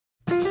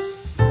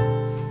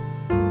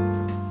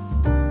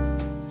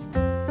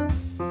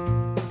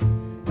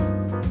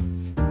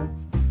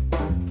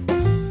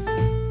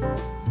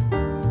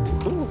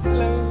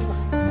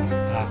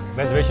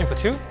Reservation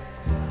for two?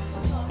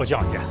 For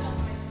John, yes.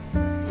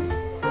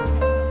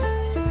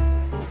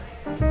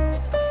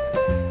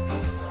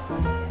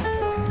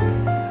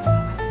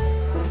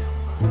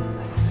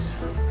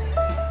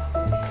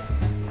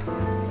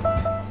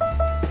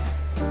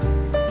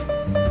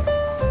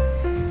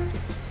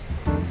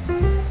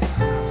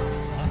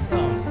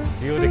 Awesome.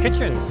 View of the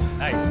kitchen.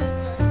 Nice.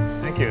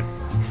 Thank you.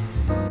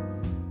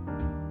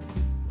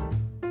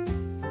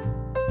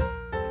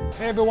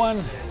 Hey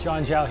everyone,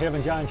 John Chow here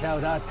from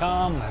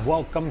JohnChow.com, and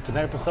welcome to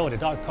another episode of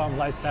the .com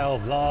Lifestyle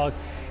Vlog.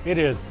 It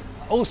is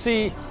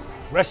OC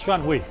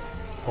Restaurant Week.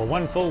 For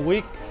one full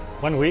week,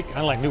 1 week,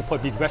 unlike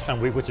Newport Beach Restaurant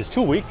Week, which is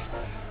 2 weeks,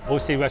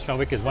 OC Restaurant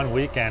Week is 1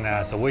 week,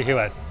 and so we're here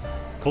at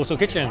Coastal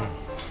Kitchen.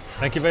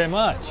 Thank you very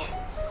much.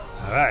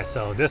 All right,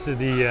 so this is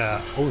the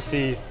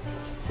OC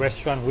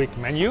Restaurant Week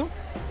menu.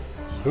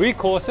 3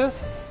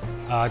 courses,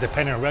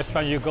 depending on the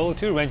restaurant you go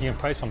to, ranging in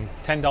price from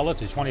 $10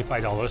 to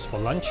 $25 for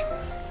lunch.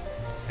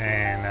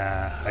 And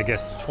I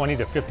guess 20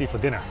 to 50 for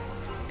dinner.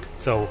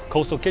 So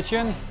Coastal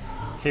Kitchen,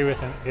 here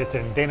it's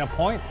in Dana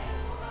Point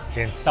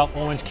in South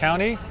Orange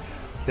County.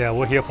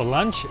 We're here for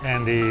lunch,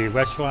 and the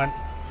restaurant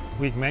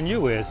week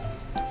menu is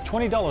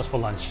 $20 for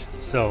lunch.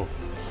 So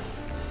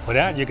for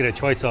that, you get a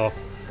choice of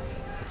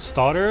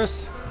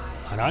starters,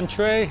 an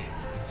entree,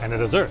 and a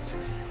dessert.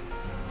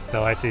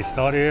 So I see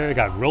starter here, you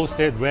got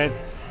roasted red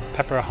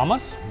pepper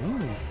hummus,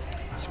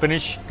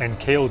 spinach and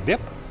kale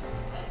dip,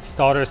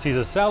 starter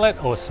Caesar salad,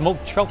 or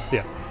smoked trout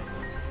dip.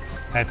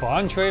 And for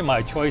entree,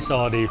 my choice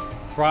are the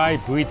fried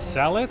breed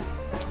salad,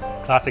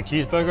 classic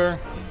cheeseburger,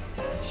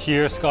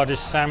 sheer Scottish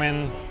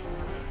salmon,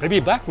 baby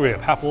black rib,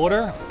 half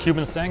order,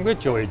 Cuban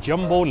sandwich, or a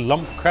jumbo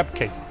lump crab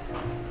cake.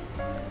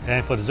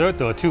 And for dessert,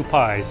 there are 2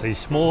 pies, a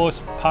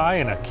s'mores pie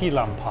and a key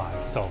lime pie.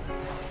 So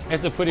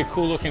it's a pretty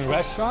cool looking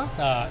restaurant.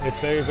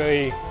 It's very,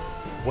 very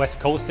West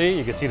Coasty.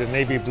 You can see the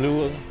navy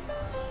blue.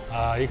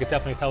 You can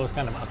definitely tell it's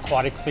kind of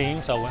aquatic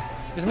theme, so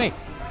it's neat.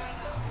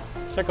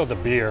 Check out the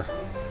beer.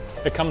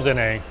 It comes in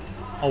a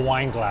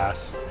wine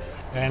glass.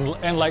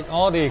 And like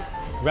all the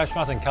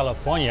restaurants in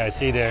California, I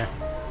see there,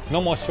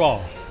 no more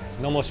straws.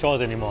 No more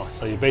straws anymore.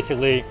 So you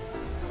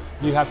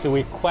have to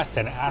request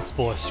and ask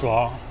for a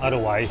straw,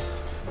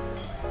 otherwise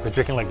you're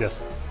drinking like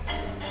this.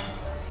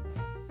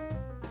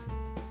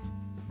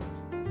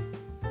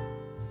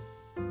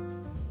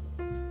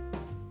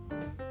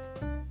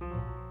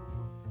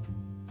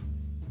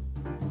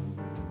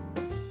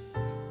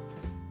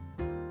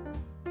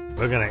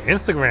 We're gonna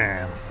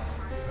Instagram.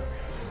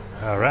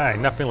 All right,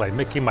 nothing like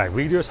making my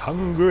readers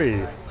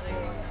hungry.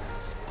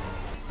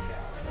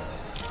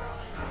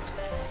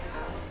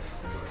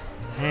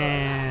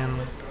 And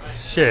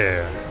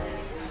share.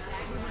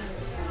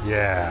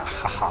 Yeah,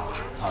 haha.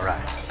 All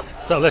right.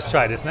 So let's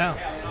try this now.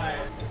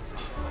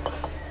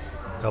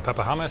 Bell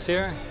pepper hummus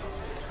here.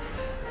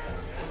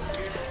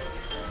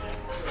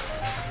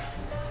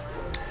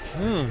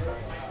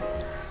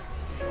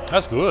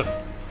 That's good.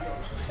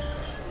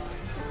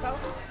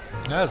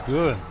 That's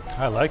good.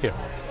 I like it.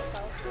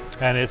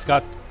 And it's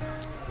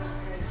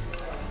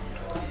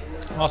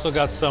also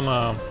got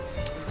some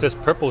this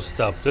purple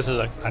stuff. This is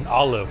an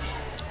olive.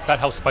 That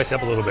helps spice it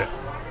up a little bit.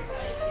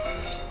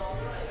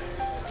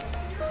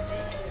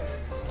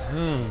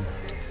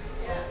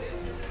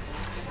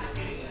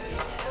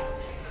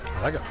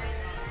 I like it.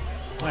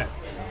 All right.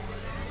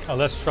 Now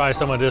let's try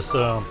some of this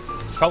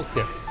trout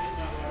dip.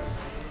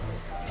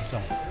 So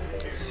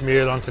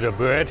smear it onto the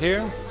bread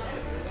here.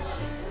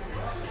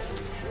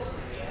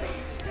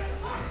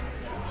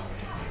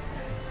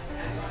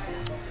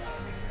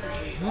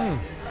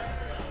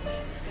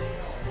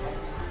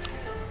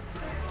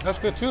 That's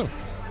good too.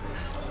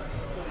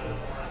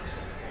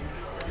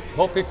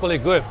 Both equally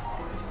good.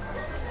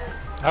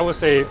 I would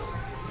say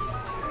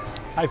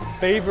I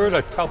favor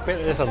the trout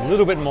bit just a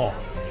little bit more.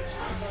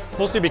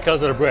 Mostly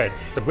because of the bread.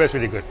 The bread's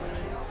really good.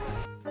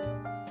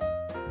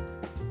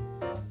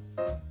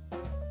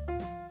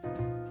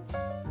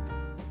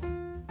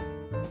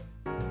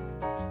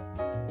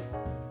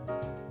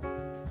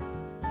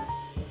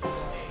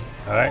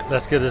 All right,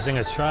 let's give this thing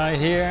a try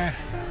here.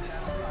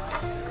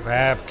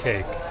 Crab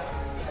cake.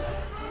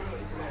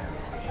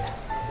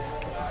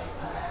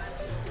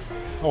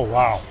 Oh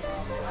wow,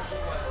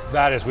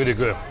 that is really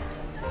good.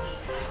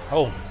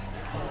 Oh,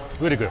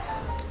 really good.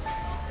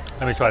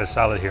 Let me try the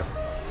salad here.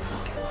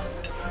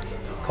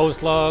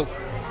 Coleslaw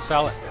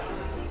salad.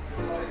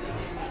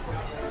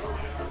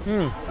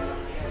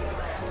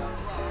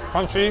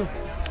 Crunchy,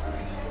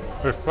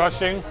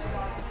 refreshing,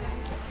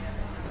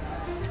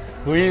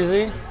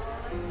 breezy.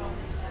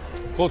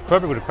 Goes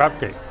perfect with the crab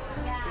cake.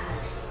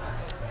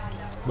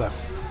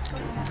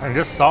 And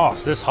this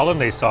sauce, this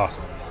hollandaise sauce,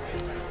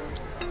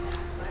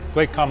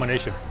 great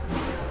combination.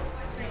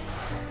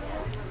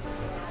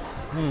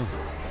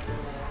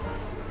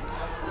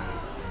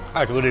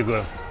 That's really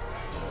good.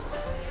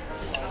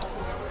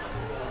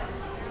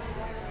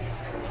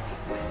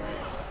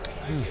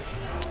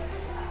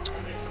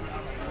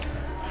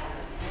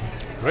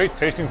 Great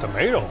tasting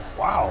tomato.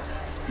 Wow.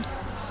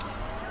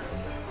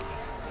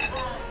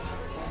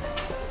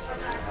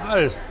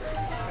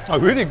 A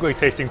really great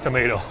tasting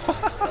tomato.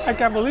 I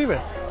can't believe it.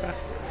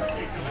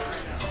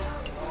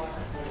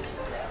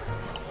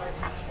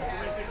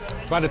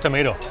 Try the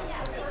tomato.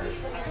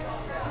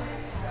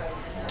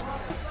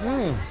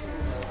 Mmm.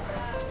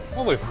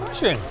 Oh,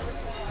 refreshing.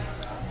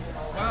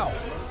 Wow.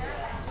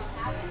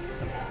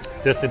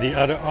 This is the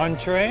other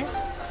entree,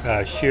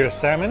 sheer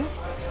salmon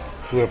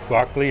with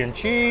broccoli and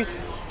cheese,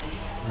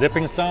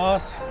 dipping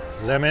sauce,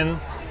 lemon.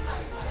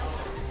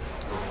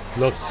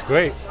 Looks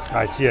great.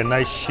 I see a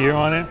nice sheer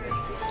on it.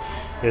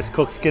 It's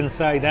cooked skin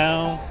side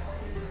down.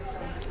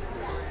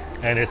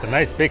 And it's a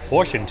nice big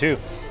portion too.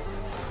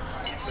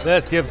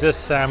 Let's give this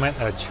salmon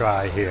a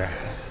try here.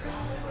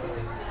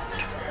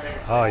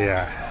 Oh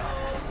yeah.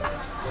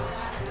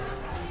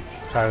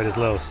 Try with this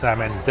little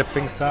salmon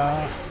dipping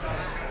sauce.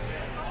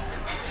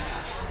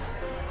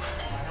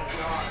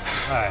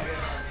 All right.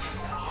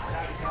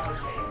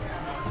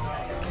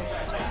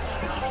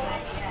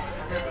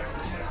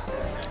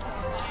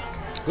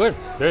 Good,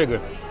 very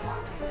good.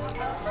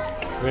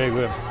 Very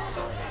good.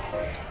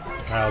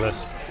 Now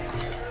this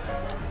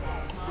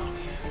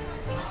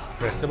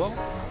vegetable.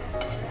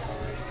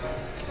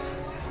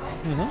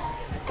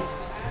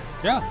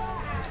 Yeah.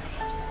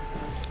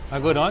 A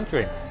good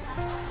entree.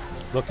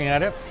 Looking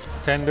at it,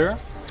 tender,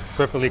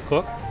 perfectly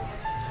cooked,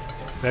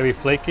 very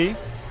flaky.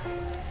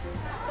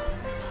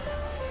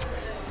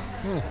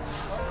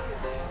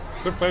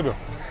 Good flavor.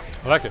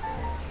 I like it.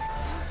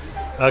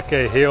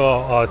 Okay, here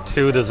are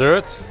two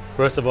desserts.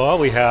 First of all,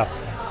 we have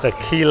the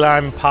key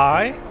lime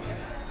pie.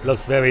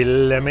 Looks very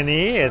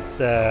lemony. It's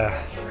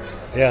yeah,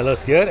 it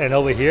looks good. And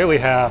over here we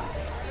have,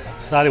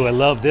 Sally would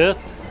love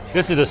this.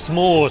 This is the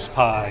s'mores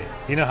pie.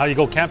 You know how you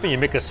go camping, you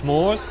make a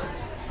s'mores?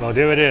 Well,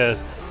 there it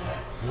is.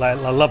 I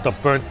love the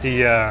burnt,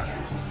 the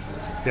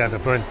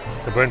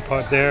burnt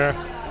part there.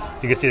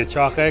 You can see the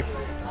chocolate.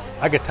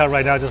 I can tell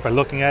right now just by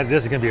looking at it,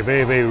 this is gonna be a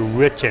very, very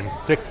rich and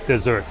thick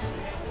dessert.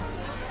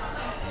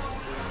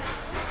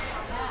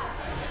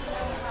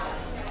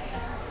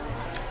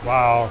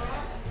 Wow,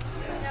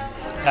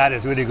 that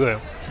is really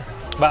good.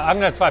 But I'm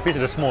gonna try a piece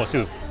of the s'mores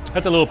too.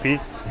 That's a little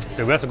piece.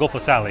 The rest will go for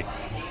Sally.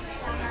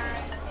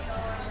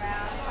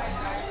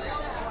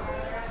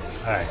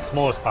 All right,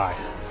 s'mores pie.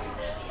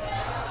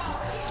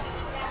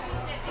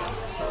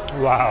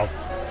 Wow,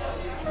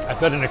 that's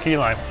better than the key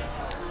lime.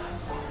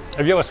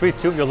 If you have a sweet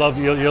tooth, you'll love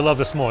the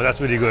s'more. That's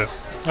really good.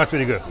 That's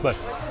really good. But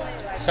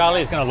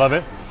Sally is gonna love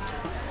it.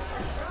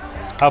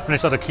 I'll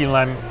finish out the key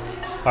lime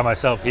by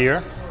myself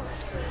here.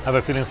 I have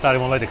a feeling Sally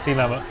won't like the key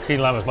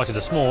lime as much as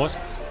the s'mores.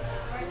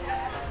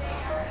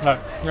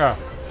 Yeah,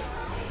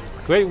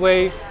 great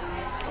way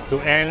to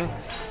end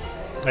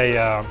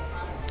a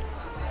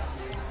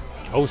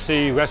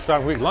OC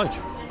Restaurant Week lunch.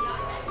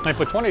 And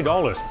for $20,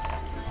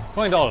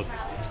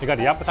 you got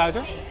the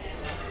appetizer,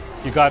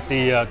 you got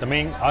the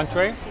main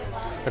entree.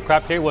 The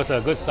crab cake was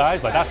a good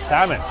size, but that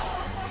salmon,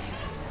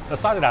 the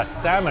size of that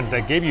salmon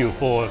they gave you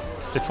for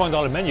the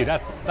 $20 menu,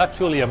 that's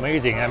truly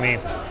amazing. I mean,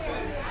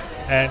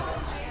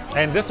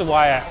 and this is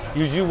why I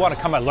usually want to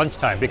come at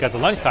lunchtime, because the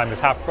lunchtime is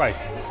half price.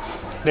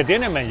 The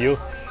dinner menu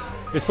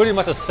is pretty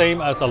much the same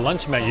as the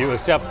lunch menu,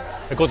 except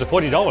it goes to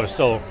 $40.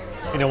 So,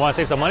 you know, want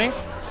to save some money?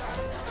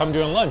 Come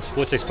during lunch,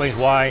 which explains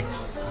why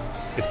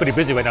it's pretty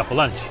busy right now for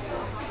lunch.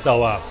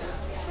 So,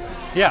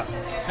 yeah.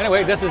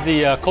 Anyway, this is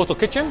the Coastal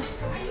Kitchen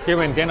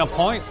here in Dana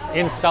Point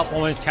in South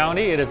Orange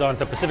County. It is on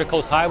the Pacific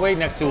Coast Highway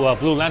next to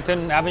Blue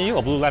Lantern Avenue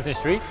or Blue Lantern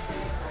Street.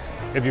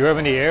 If you're ever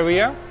in the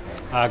area,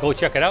 go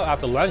check it out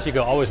after lunch. You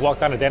can always walk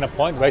down to Dana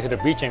Point right to the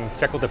beach and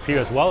check out the pier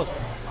as well.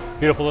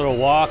 Beautiful little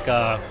walk.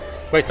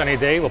 Great sunny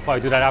day. We'll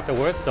probably do that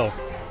afterwards. So,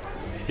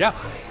 yeah.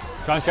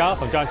 John Chow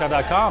from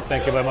johnchow.com.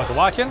 Thank you very much for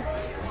watching.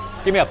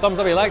 Give me a thumbs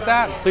up if you like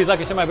that. Please like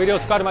and share my videos.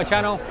 Subscribe to my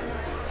channel.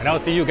 And I'll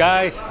see you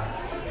guys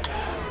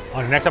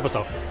on the next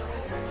episode.